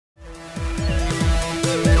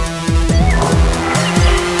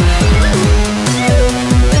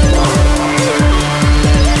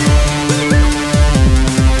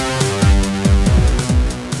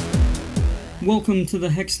welcome to the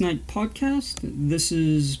Hex Knight podcast. This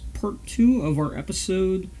is part 2 of our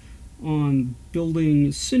episode on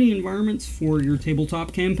building city environments for your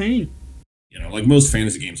tabletop campaign. You know, like most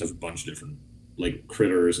fantasy games have a bunch of different like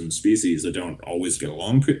critters and species that don't always get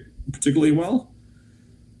along particularly well.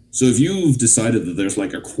 So if you've decided that there's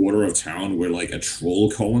like a quarter of town where like a troll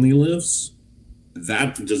colony lives,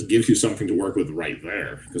 that just gives you something to work with right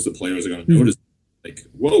there, because the players are going to notice like,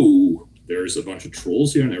 whoa, there's a bunch of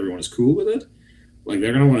trolls here and everyone is cool with it. Like,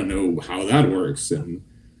 they're going to want to know how that works. And,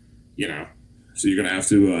 you know, so you're going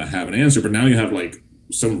to have an answer. But now you have, like,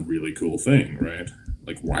 some really cool thing, right?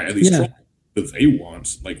 Like, why are these trolls that they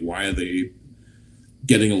want? Like, why are they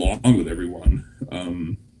getting along with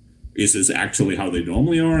everyone? Is this actually how they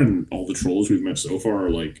normally are? And all the trolls we've met so far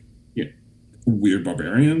are, like, you know, weird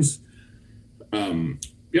barbarians. You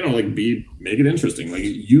know, like, make it interesting. Like,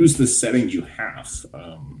 use the setting you have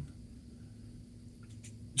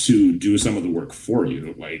to do some of the work for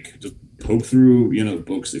you. Like, just poke through, you know,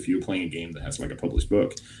 books if you're playing a game that has, like, a published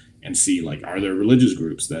book, and see, like, are there religious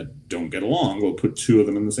groups that don't get along? Well, put 2 of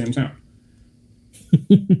them in the same town.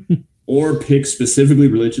 Or pick specifically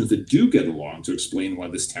religions that do get along to explain why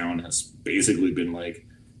this town has basically been, like,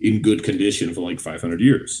 in good condition for, like, 500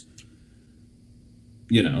 years.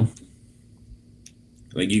 You know?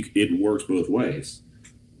 Like, it works both ways.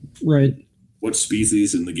 Right. What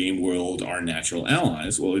species in the game world are natural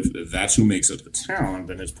allies? Well, if that's who makes up the town,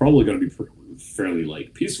 then it's probably going to be fairly,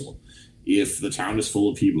 like, peaceful. If the town is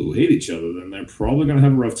full of people who hate each other, then they're probably going to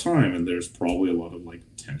have a rough time, and there's probably a lot of, like,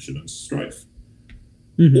 tension and strife.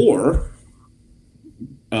 Mm-hmm. Or,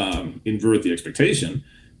 invert the expectation,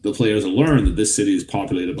 the players will learn that this city is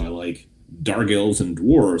populated by, like, dark elves and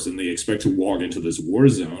dwarves, and they expect to walk into this war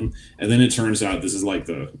zone, and then it turns out this is like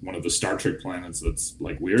one of the Star Trek planets that's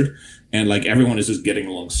like weird, and like everyone is just getting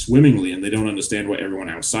along swimmingly, and they don't understand why everyone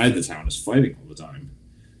outside the town is fighting all the time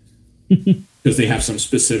because they have some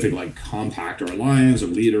specific like compact or alliance or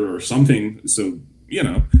leader or something. So, you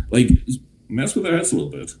know, like, mess with their heads a little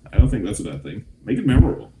bit. I don't think that's a bad thing. Make it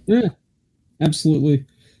memorable. Yeah, absolutely.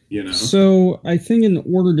 You know, so I think in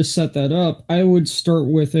order to set that up, I would start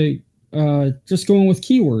with just going with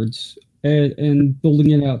keywords and building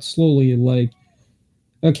it out slowly. Like,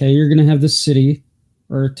 okay, you're going to have this city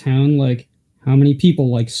or a town, like, how many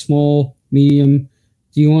people, like, small, medium,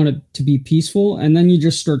 do you want it to be peaceful? And then you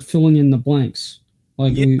just start filling in the blanks,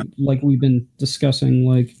 like we've been discussing,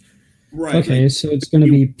 like, right, okay, so it's going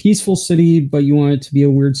to be peaceful city, but you want it to be a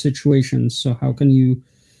weird situation. So how can you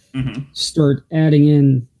start adding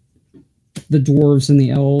in the dwarves and the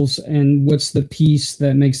elves, and what's the piece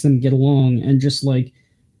that makes them get along, and just like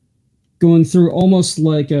going through almost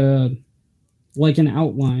like an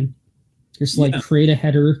outline, just like create a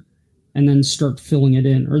header and then start filling it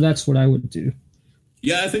in. Or that's what I would do.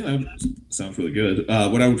 Yeah, I think that sounds really good.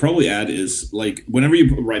 What I would probably add is, like, whenever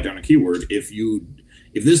you write down a keyword, if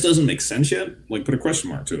this doesn't make sense yet, like, put a question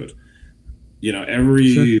mark to it. You know,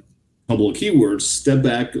 every couple of keywords, step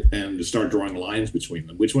back and start drawing lines between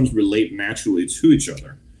them. Which ones relate naturally to each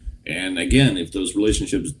other? And again, if those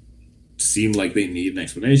relationships seem like they need an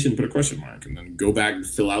explanation, put a question mark, and then go back and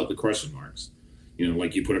fill out the question marks. You know,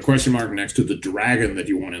 like, you put a question mark next to the dragon that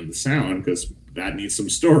you want in the sound, because that needs some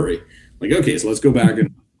story. Like, okay, so let's go back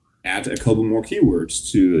and add a couple more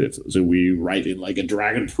keywords to it. So we write in, like, a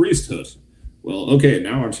dragon priesthood. Well, okay,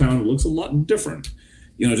 now our town looks a lot different.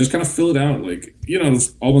 You know, just kind of fill it out. Like, you know,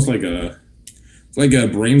 it's almost like a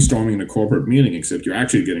brainstorming in a corporate meeting, except you're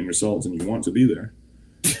actually getting results and you want to be there.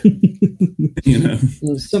 You know,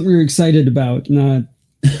 well, something you're excited about, not.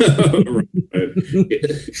 Right.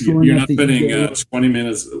 You're not spending 20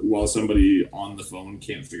 minutes while somebody on the phone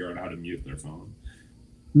can't figure out how to mute their phone.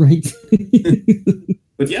 Right.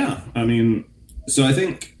 But yeah, I mean, so I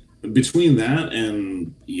think between that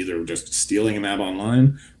and either just stealing a map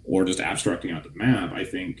online or just abstracting out the map, I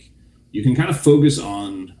think you can kind of focus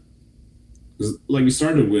on, like we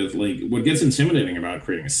started with, like, what gets intimidating about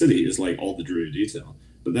creating a city is, like, all the druid detail.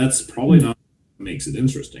 But that's probably not what makes it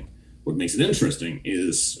interesting. What makes it interesting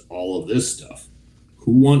is all of this stuff.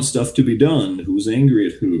 Who wants stuff to be done? Who's angry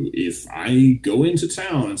at who? If I go into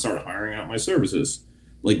town and start hiring out my services,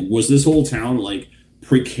 like, was this whole town, like,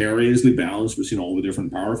 precariously balanced between all the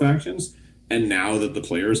different power factions? And now that the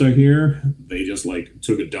players are here, they just, like,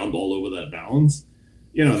 took a dump all over that balance?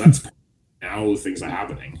 You know, that's now things are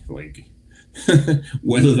happening. Like,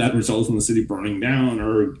 whether that results in the city burning down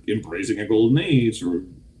or embracing a golden age, or,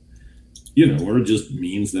 you know, or it just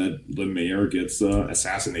means that the mayor gets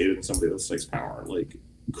assassinated and somebody else takes power. Like,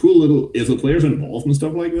 cool little, if the players are involved in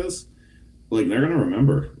stuff like this, like, they're going to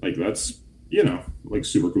remember. Like, that's, you know, like,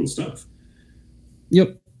 super cool stuff.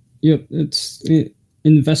 Yep. Yep,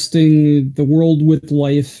 investing the world with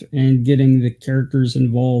life and getting the characters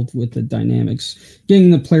involved with the dynamics, getting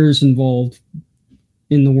the players involved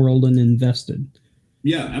in the world and invested.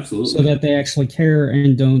 Yeah, absolutely. So that they actually care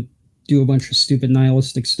and don't do a bunch of stupid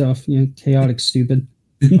nihilistic stuff, chaotic stupid.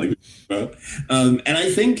 Like, and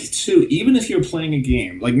I think too, even if you're playing a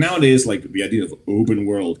game like nowadays, like the idea of open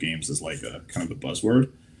world games is like a kind of a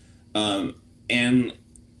buzzword, and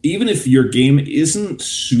even if your game isn't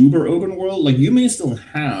super open world, like you may still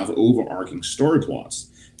have overarching story plots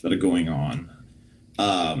that are going on.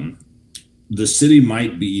 The city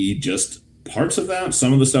might be just parts of that.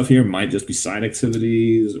 Some of the stuff here might just be side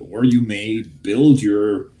activities, or you may build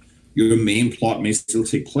your main plot may still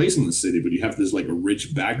take place in the city, but you have this like a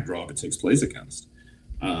rich backdrop it takes place against.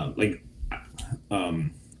 I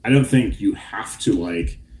don't think you have to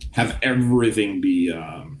like have everything be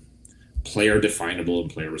player definable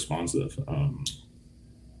and player responsive.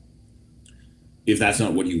 If that's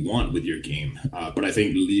not what you want with your game, but I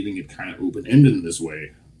think leaving it kind of open ended in this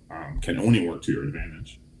way can only work to your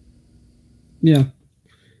advantage. Yeah.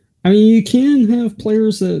 I mean, you can have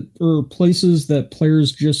players or places that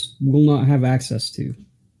players just will not have access to.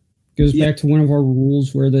 Goes back to one of our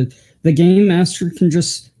rules where the game master can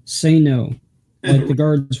just say no. Like the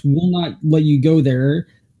guards will not let you go there,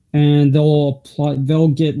 and they'll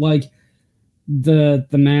get like the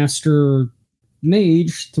master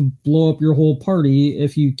mage to blow up your whole party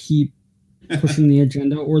if you keep pushing the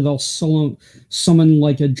agenda, or they'll summon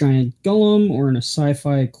like a giant golem, or in a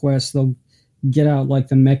sci-fi quest they'll get out like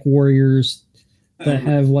the mech warriors that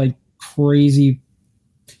have like crazy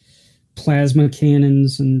plasma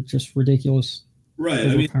cannons and just ridiculous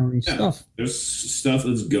overpowering stuff. There's stuff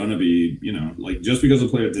that's gonna be, like just because a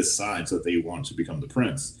player decides that they want to become the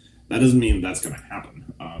prince, that doesn't mean that's gonna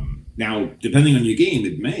happen. Now, depending on your game,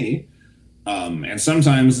 it may, and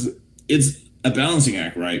sometimes it's a balancing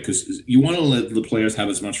act, right? Because you want to let the players have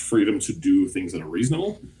as much freedom to do things that are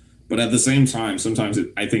reasonable. But at the same time, sometimes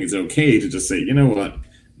I think it's okay to just say, you know what,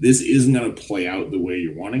 this isn't going to play out the way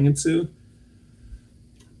you're wanting it to.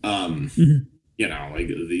 Like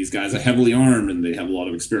these guys are heavily armed and they have a lot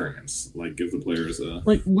of experience. Like, give the players a...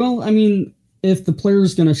 Like, well, I mean, if the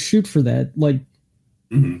player's going to shoot for that, like,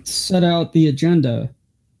 set out the agenda,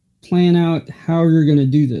 plan out how you're going to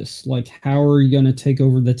do this. Like, how are you going to take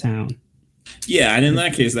over the town? Yeah, and in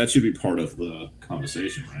that case, that should be part of the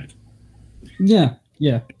conversation, right? Yeah.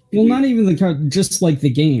 Well, not even just like the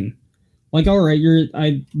game. Like, all right,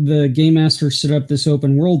 the game master set up this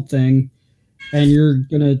open world thing, and you're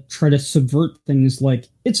gonna try to subvert things. Like,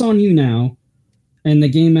 it's on you now, and the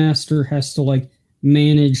game master has to like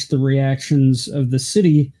manage the reactions of the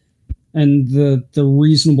city and the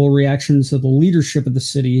reasonable reactions of the leadership of the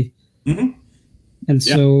city. And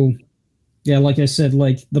so, like I said,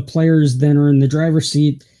 like the players then are in the driver's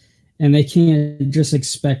seat. And they can't just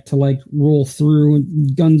expect to like roll through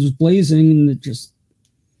guns blazing and just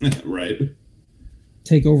right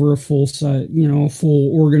take over a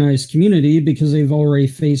full organized community, because they've already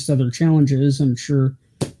faced other challenges. I'm sure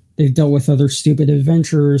they've dealt with other stupid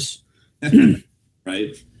adventurers.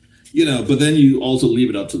 Right. But then you also leave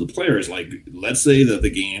it up to the players. Like, let's say that the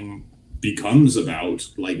game becomes about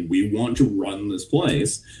like, we want to run this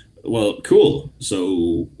place. Well, cool.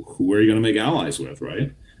 So who are you going to make allies with,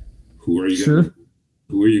 right? Who are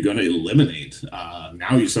you going to eliminate?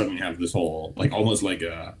 Now you suddenly have this whole like almost like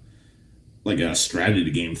a strategy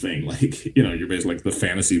game thing. Like, you're basically like the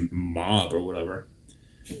fantasy mob or whatever.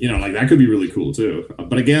 Like that could be really cool too.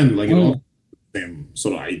 But again, like same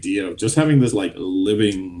sort of idea of just having this like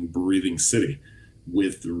living, breathing city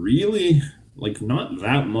with really like not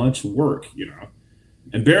that much work,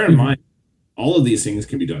 And bear in mind, all of these things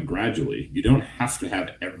can be done gradually. You don't have to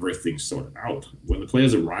have everything sorted out. When the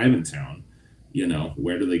players arrive in town,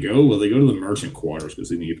 where do they go? Well, they go to the merchant quarters because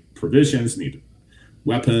they need provisions, need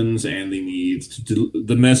weapons, and they need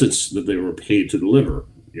the message that they were paid to deliver,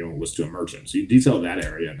 was to a merchant. So you detail that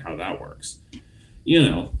area and how that works.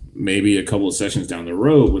 Maybe a couple of sessions down the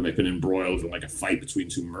road when they've been embroiled in like a fight between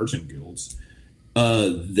two merchant guilds,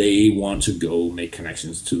 they want to go make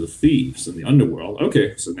connections to the thieves in the underworld.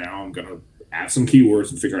 Okay, so now I'm going to add some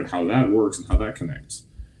keywords and figure out how that works and how that connects.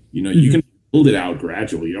 You can build it out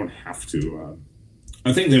gradually. You don't have to.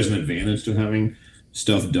 I think there's an advantage to having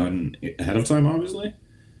stuff done ahead of time, obviously.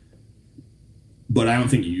 But I don't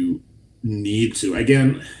think you need to.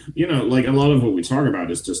 Again, like a lot of what we talk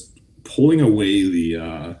about is just pulling away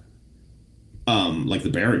the like the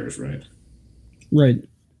barriers, right? Right.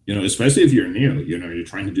 Especially if you're new, you're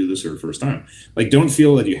trying to do this for the first time. Like, don't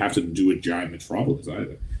feel that you have to do a giant metropolis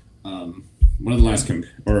either. One of the last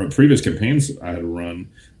previous campaigns I had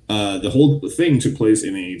run, the whole thing took place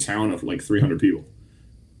in a town of like 300 people.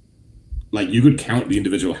 Like, you could count the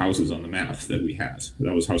individual houses on the map that we had.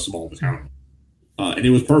 That was how small the town was. And it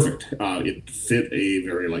was perfect. It fit a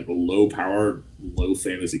very, like, low-powered,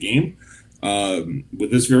 low-fantasy game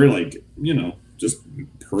with this very, like, just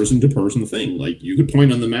person-to-person thing. Like, you could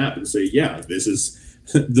point on the map and say, yeah, this is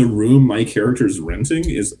the room my character's renting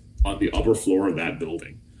is on the upper floor of that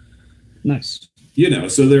building. Nice.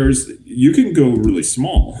 So you can go really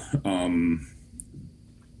small.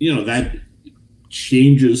 That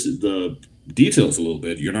changes the details a little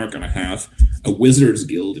bit. You're not going to have a wizard's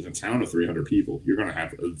guild in a town of 300 people. You're going to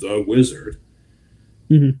have the wizard.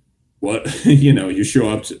 Mm-hmm. What, you show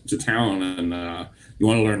up to town and you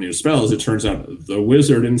want to learn new spells. It turns out the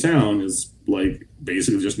wizard in town is like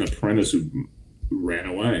basically just an apprentice who ran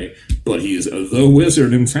away, but he is the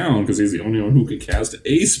wizard in town because he's the only one who can cast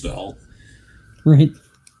a spell. Right.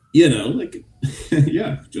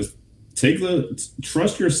 Just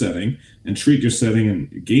trust your setting and treat your setting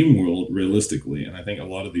and game world realistically. And I think a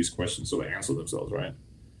lot of these questions sort of answer themselves, right?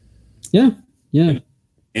 Yeah.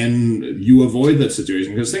 And you avoid that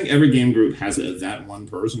situation because I think every game group has that one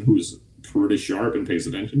person who is pretty sharp and pays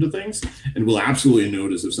attention to things and will absolutely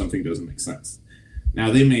notice if something doesn't make sense.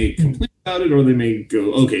 Now, they may complain about it or they may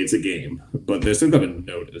go, okay, it's a game, but they're still going to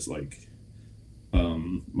notice, like,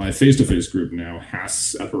 my face-to-face group now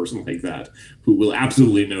has a person like that who will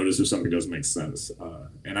absolutely notice if something doesn't make sense.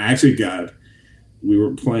 And I actually we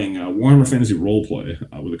were playing Warhammer Fantasy Roleplay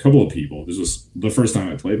with a couple of people. This was the first time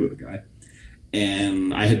I played with a guy.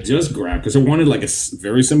 And I had just grabbed, because I wanted like a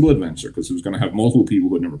very simple adventure, because it was going to have multiple people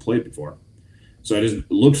who had never played before. So I just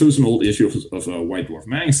looked through some old issue of White Dwarf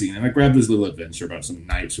magazine, and I grabbed this little adventure about some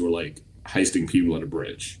knights who were like heisting people at a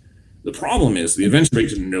bridge. The problem is the adventure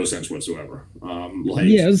makes no sense whatsoever. I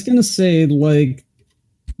was gonna say like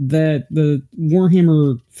that the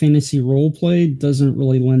Warhammer Fantasy Roleplay doesn't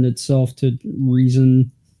really lend itself to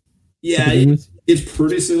reason. Yeah, it's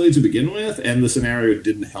pretty silly to begin with, and the scenario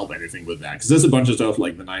didn't help anything with that because there's a bunch of stuff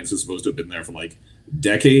like the knights are supposed to have been there for like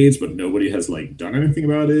decades, but nobody has like done anything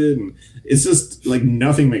about it, and it's just like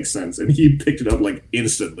nothing makes sense. And he picked it up like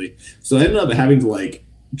instantly, so I ended up having to like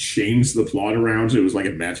change the plot around. It was like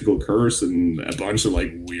a magical curse and a bunch of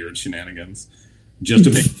like weird shenanigans just to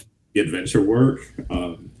make the adventure work.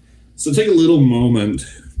 So take a little moment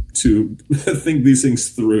to think these things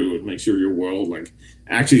through and make sure your world like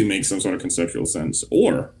actually makes some sort of conceptual sense.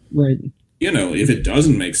 Or right, if it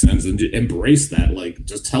doesn't make sense, then embrace that. Like,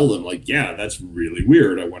 just tell them like, yeah, that's really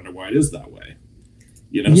weird. I wonder why it is that way.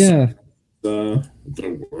 Yeah. So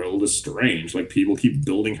the world is strange. Like, people keep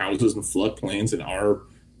building houses in floodplains in our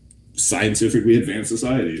scientifically advanced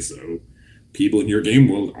society, so people in your game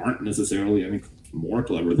world aren't necessarily any more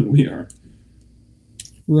clever than we are.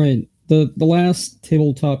 Right. The last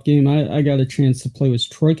tabletop game I got a chance to play was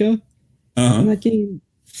Troika. And that game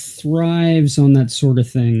thrives on that sort of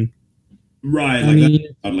thing. Right. I mean,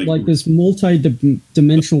 like this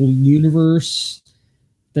multi-dimensional universe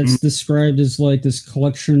that's described as like this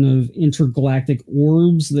collection of intergalactic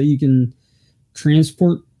orbs that you can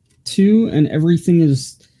transport to, and everything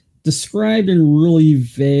is described in really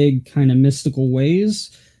vague kind of mystical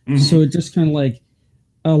ways. Mm-hmm. So it just kind of like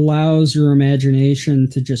allows your imagination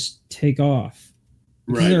to just take off.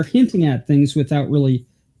 Because they're hinting at things without really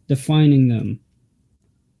defining them.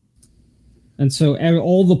 And so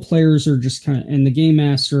all the players are just kind of, and the game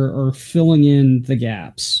master are filling in the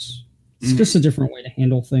gaps. It's just a different way to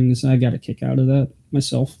handle things. I got a kick out of that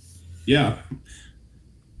myself. Yeah.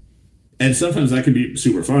 And sometimes that can be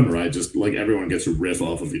super fun, right? Just like everyone gets to riff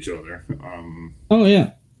off of each other. Oh,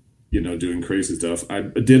 yeah. Doing crazy stuff. I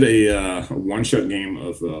did a one-shot game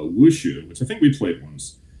of Wushu, which I think we played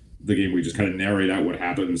once. The game we just kind of narrate out what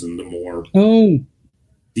happens and the more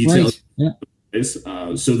detailed. Right.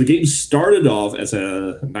 Yeah. So the game started off as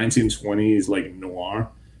a 1920s like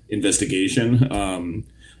noir investigation.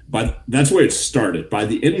 But that's where it started. By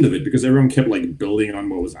the end of it, because everyone kept like building on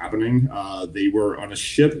what was happening, they were on a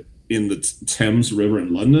ship in the Thames River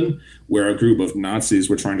in London, where a group of Nazis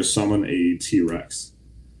were trying to summon a T-Rex.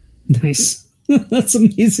 Nice. That's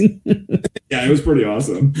amazing. Yeah, it was pretty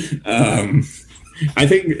awesome. I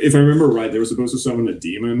think, if I remember right, they were supposed to summon a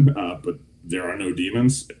demon, but there are no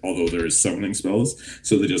demons, although there is summoning spells,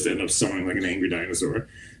 so they just end up summoning like an angry dinosaur.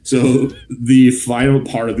 So the final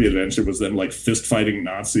part of the adventure was them like fist fighting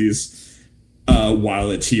Nazis while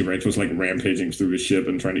a T-Rex was like rampaging through the ship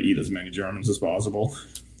and trying to eat as many Germans as possible.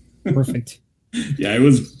 Perfect. Yeah, it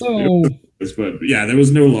was. But yeah, there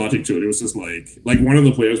was no logic to it. It was just like one of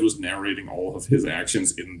the players was narrating all of his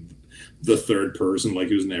actions in the third person, like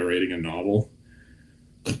he was narrating a novel.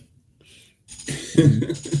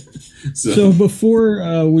 So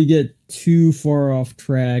before we get too far off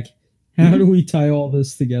track, how do we tie all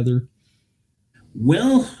this together?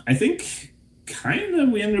 Well, I think kind of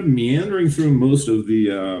we ended up meandering through most of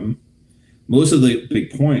the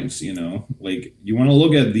big points. You know, like you want to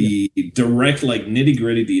look at the direct, like nitty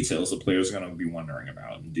gritty details the players are going to be wondering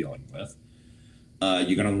about and dealing with.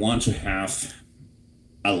 You're going to want to have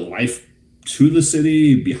a life to the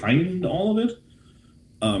city behind all of it.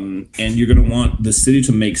 And you're going to want the city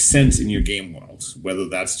to make sense in your game world, whether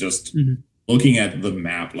that's just looking at the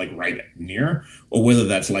map like right near, or whether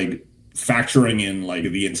that's like factoring in like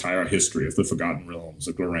the entire history of the Forgotten Realms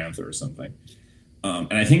of Glorantha or something.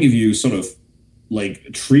 And I think if you sort of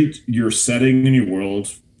like treat your setting in your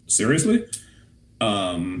world seriously,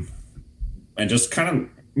 and just kind of,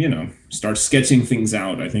 you know, start sketching things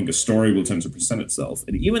out, I think a story will tend to present itself.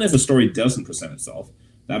 And even if a story doesn't present itself,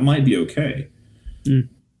 that might be okay. You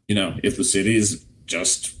know, if the city is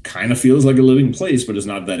just kind of feels like a living place, but is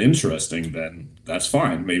not that interesting, then that's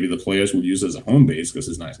fine. Maybe the players will use it as a home base because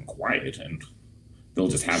it's nice and quiet, and they'll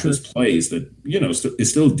just have this place that, you know, is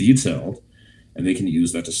still detailed, and they can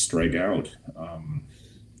use that to strike out.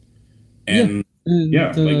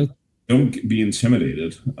 Like, don't be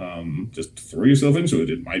intimidated. Just throw yourself into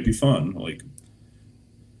it. It might be fun. Like,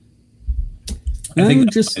 I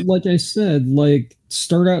would just, like I said, like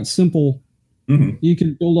start out simple. You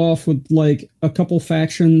can build off with like a couple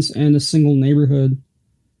factions and a single neighborhood.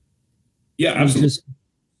 Yeah, absolutely. Just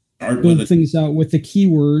build things out with the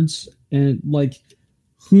keywords and like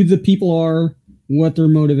who the people are, what their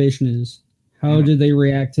motivation is, how do they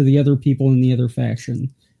react to the other people in the other faction,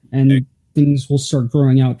 and things will start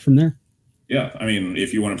growing out from there. Yeah, I mean,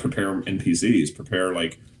 if you want to prepare NPCs, prepare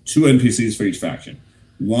like 2 NPCs for each faction.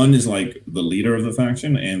 One is like the leader of the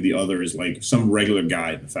faction, and the other is like some regular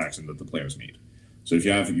guy in the faction that the players meet. So if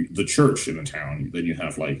you have the church in a town, then you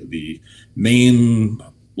have like the main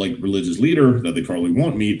like religious leader that they probably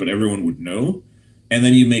won't meet, but everyone would know. And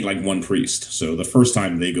then you make like one priest. So the first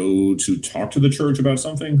time they go to talk to the church about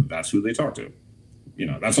something, that's who they talk to. You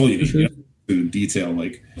know, that's all you need to detail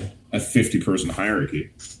like a 50-person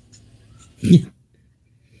hierarchy. Yeah.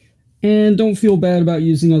 And don't feel bad about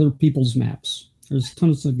using other people's maps. There's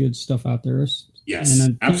tons of good stuff out there. Yes,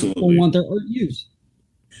 and absolutely. People want their art used.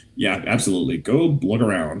 Yeah, absolutely. Go look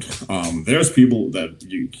around. There's people that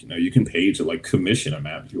you can pay to like commission a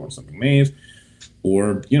map if you want something made,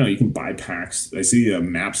 or you can buy packs. I see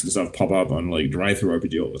maps and stuff pop up on like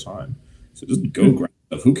DriveThruRPG all the time. So just go grab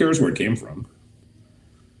stuff. Who cares where it came from?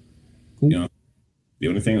 Cool. You know, the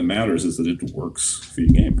only thing that matters is that it works for your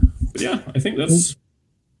game. But yeah, I think that's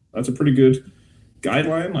a pretty good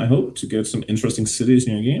guideline, I hope, to get some interesting cities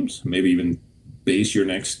in your games. Maybe even base your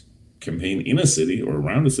next campaign in a city or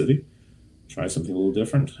around a city. Try something a little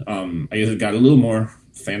different. I guess it got a little more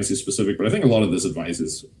fantasy specific, but I think a lot of this advice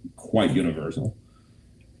is quite universal.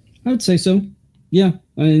 I would say so. Yeah.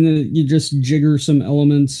 I mean, you just jigger some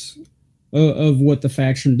elements of what the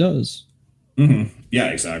faction does. Yeah,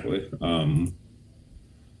 exactly.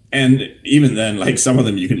 And even then, like some of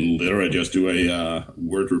them, you can literally just do a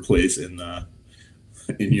word replace in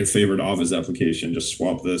your favorite Office application. Just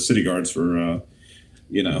swap the city guards for,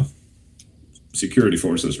 security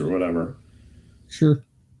forces or whatever. Sure.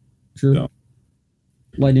 So,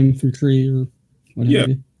 light infantry or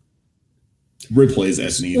whatever. Replace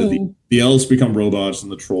as needed. The elves become robots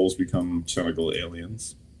and the trolls become tentacle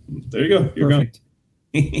aliens. There you go. You're perfect.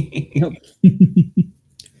 Yep.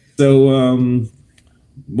 So,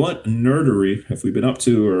 what nerdery have we been up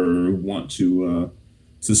to or want to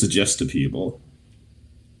suggest to people?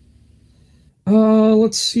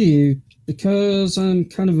 Let's see. Because I'm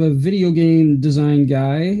kind of a video game design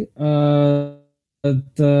guy, the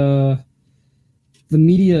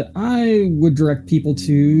media I would direct people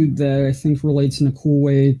to that I think relates in a cool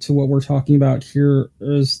way to what we're talking about here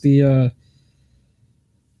is the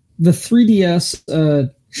 3DS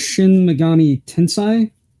Shin Megami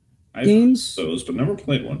Tensei games. I've heard those, but never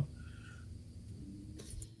played one.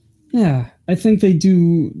 Yeah, I think they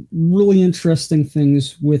do really interesting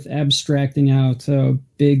things with abstracting out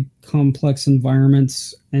big, complex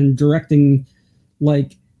environments and directing,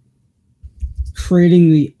 like,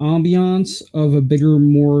 creating the ambiance of a bigger,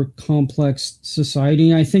 more complex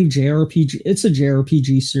society. I think it's a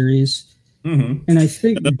JRPG series. And I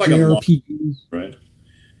think JRPGs... Right.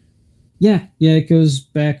 Yeah, it goes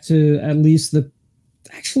back to at least the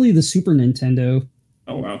Super Nintendo.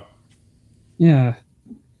 Oh, wow. Yeah.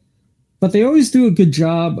 But they always do a good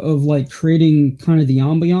job of like creating kind of the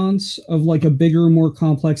ambiance of like a bigger, more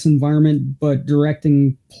complex environment, but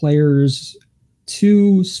directing players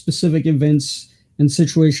to specific events and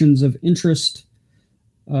situations of interest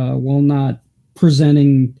while not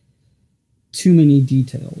presenting too many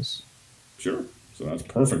details. Sure. So that's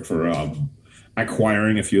perfect for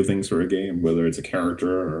acquiring a few things for a game, whether it's a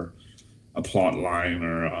character or a plot line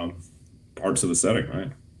or parts of the setting,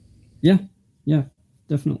 right? Yeah,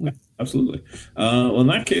 definitely. Absolutely. Well, in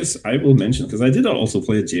that case, I will mention, because I did also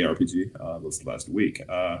play a JRPG this last week.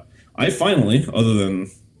 I finally, other than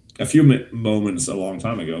a few moments a long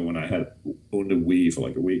time ago when I had owned a Wii for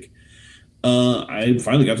like a week, I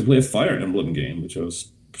finally got to play a Fire Emblem game, which I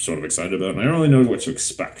was sort of excited about, and I don't really know what to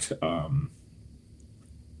expect.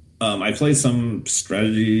 I played some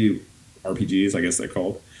strategy RPGs, I guess they're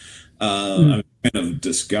called. I'm a fan of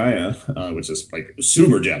Disgaea, which is like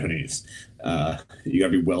super Japanese. You gotta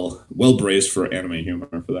be well braced for anime humor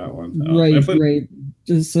for that one. Right.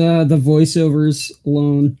 Just the voiceovers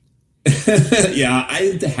alone. Yeah,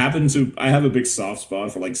 I have a big soft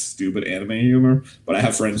spot for like stupid anime humor, but I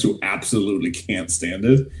have friends who absolutely can't stand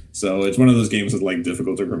it. So it's one of those games that's like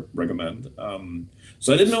difficult to recommend.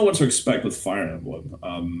 So I didn't know what to expect with Fire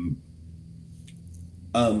Emblem.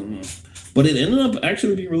 But it ended up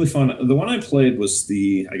actually being really fun. The one I played was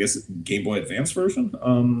the, I guess, Game Boy Advance version.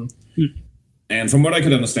 And from what I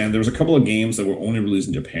could understand, there was a couple of games that were only released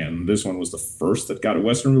in Japan. This one was the first that got a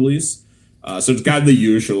Western release. So it's got the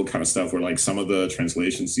usual kind of stuff where like some of the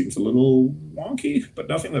translation seems a little wonky, but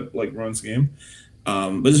nothing that like ruins the game.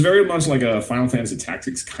 But it's very much like a Final Fantasy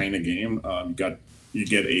Tactics kind of game. You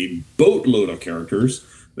get a boatload of characters.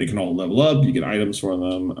 They can all level up. You get items for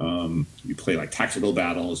them. You play like tactical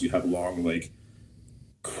battles. You have long like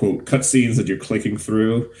quote cutscenes that you're clicking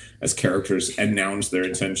through as characters announce their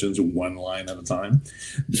intentions one line at a time.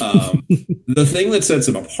 The thing that sets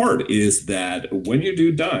them apart is that when you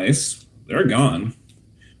do dice, they're gone.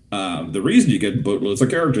 The reason you get boatloads of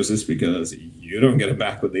characters is because you don't get it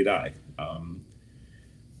back when they die.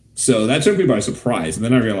 So that took me by surprise. And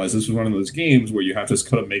then I realized this was one of those games where you have to just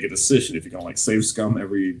kind of make a decision if you're going to like save scum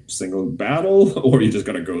every single battle, or you just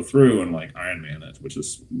got to go through and like Iron Man it, which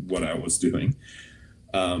is what I was doing.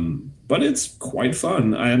 But it's quite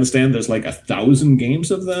fun. I understand there's like 1,000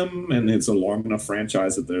 games of them, and it's a long enough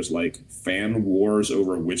franchise that there's like fan wars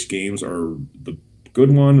over which games are the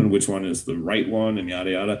good one and which one is the right one and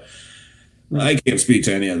yada yada. I can't speak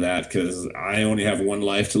to any of that because I only have one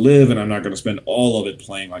life to live, and I'm not going to spend all of it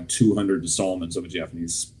playing like 200 installments of a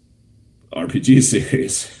Japanese RPG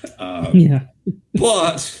series.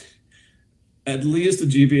 But at least the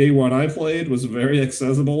GBA one I played was very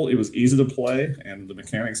accessible. It was easy to play, and the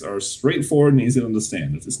mechanics are straightforward and easy to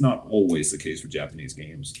understand. It's not always the case for Japanese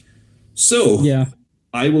games. So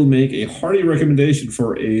I will make a hearty recommendation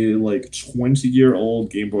for a like 20-year-old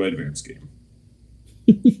Game Boy Advance game.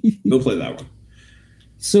 Go play that one.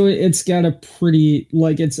 So it's got a pretty,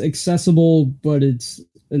 like, it's accessible, but it's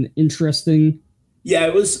an interesting. Yeah,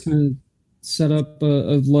 it was kind of setup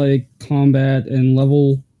of like combat and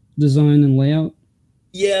level design and layout.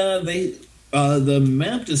 Yeah, the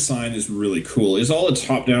map design is really cool. It's all a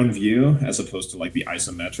top-down view as opposed to like the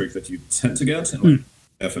isometric that you tend to get in like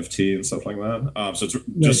FFT and stuff like that. So it's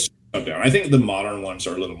just top-down. I think the modern ones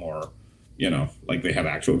are a little more, like they have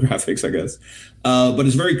actual graphics, I guess. But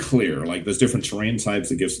it's very clear. Like there's different terrain types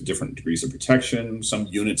that gives different degrees of protection. Some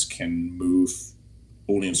units can move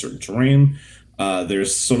only in certain terrain.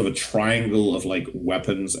 There's sort of a triangle of like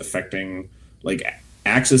weapons affecting like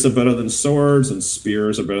axes are better than swords and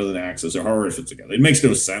spears are better than axes, or however it fits together. It makes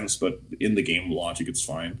no sense, but in the game logic, it's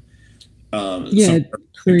fine. It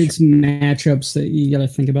creates matchups that you got to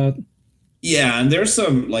think about. Yeah, and there's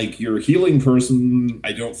some, like, your healing person,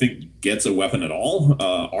 I don't think gets a weapon at all.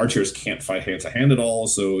 Archers can't fight hand-to-hand at all,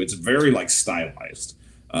 so it's very, like, stylized.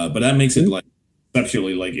 But that makes it, like,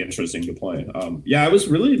 exceptionally, like, interesting to play. I was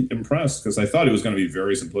really impressed, because I thought it was going to be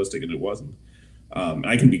very simplistic, and it wasn't.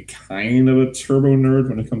 I can be kind of a turbo nerd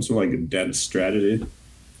when it comes to, like, dense strategy.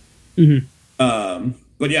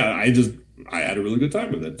 But yeah, I had a really good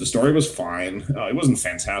time with it. The story was fine. It wasn't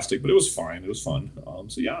fantastic, but it was fine. It was fun.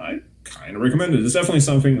 I kind of recommend it. It's definitely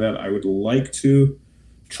something that I would like to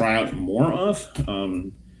try out more of.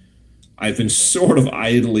 I've been sort of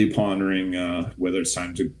idly pondering whether it's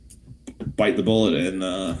time to bite the bullet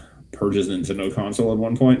and purchase a Nintendo console at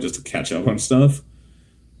one point just to catch up on stuff.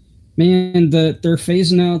 Man, they're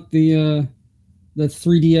phasing out the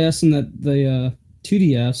 3DS and the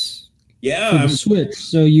 2DS. Yeah, for the Switch.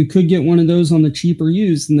 So you could get one of those on the cheaper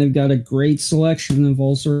used, and they've got a great selection of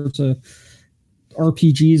all sorts of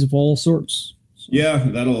RPGs of all sorts. So. Yeah,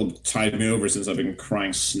 that'll tide me over since I've been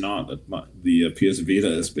crying snot that the PS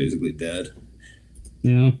Vita is basically dead.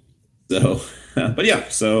 Yeah. So, but yeah,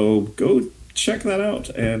 so go check that out,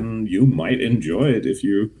 and you might enjoy it if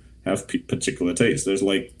you have particular tastes. There's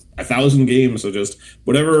like 1,000 games, so just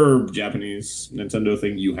whatever Japanese Nintendo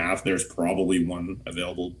thing you have, there's probably one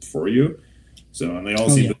available for you. So, and they all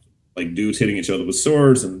seem to like dudes hitting each other with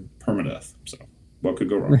swords and permadeath. So, what could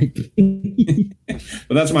go wrong? Right.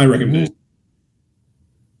 But that's my recommendation.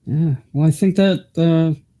 Yeah. Well, I think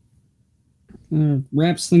that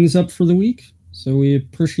wraps things up for the week. So we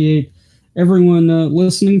appreciate everyone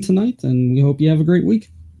listening tonight, and we hope you have a great week.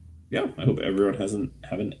 Yeah, I hope everyone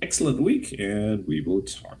have an excellent week, and we will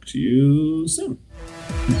talk to you soon.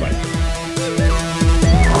 Bye.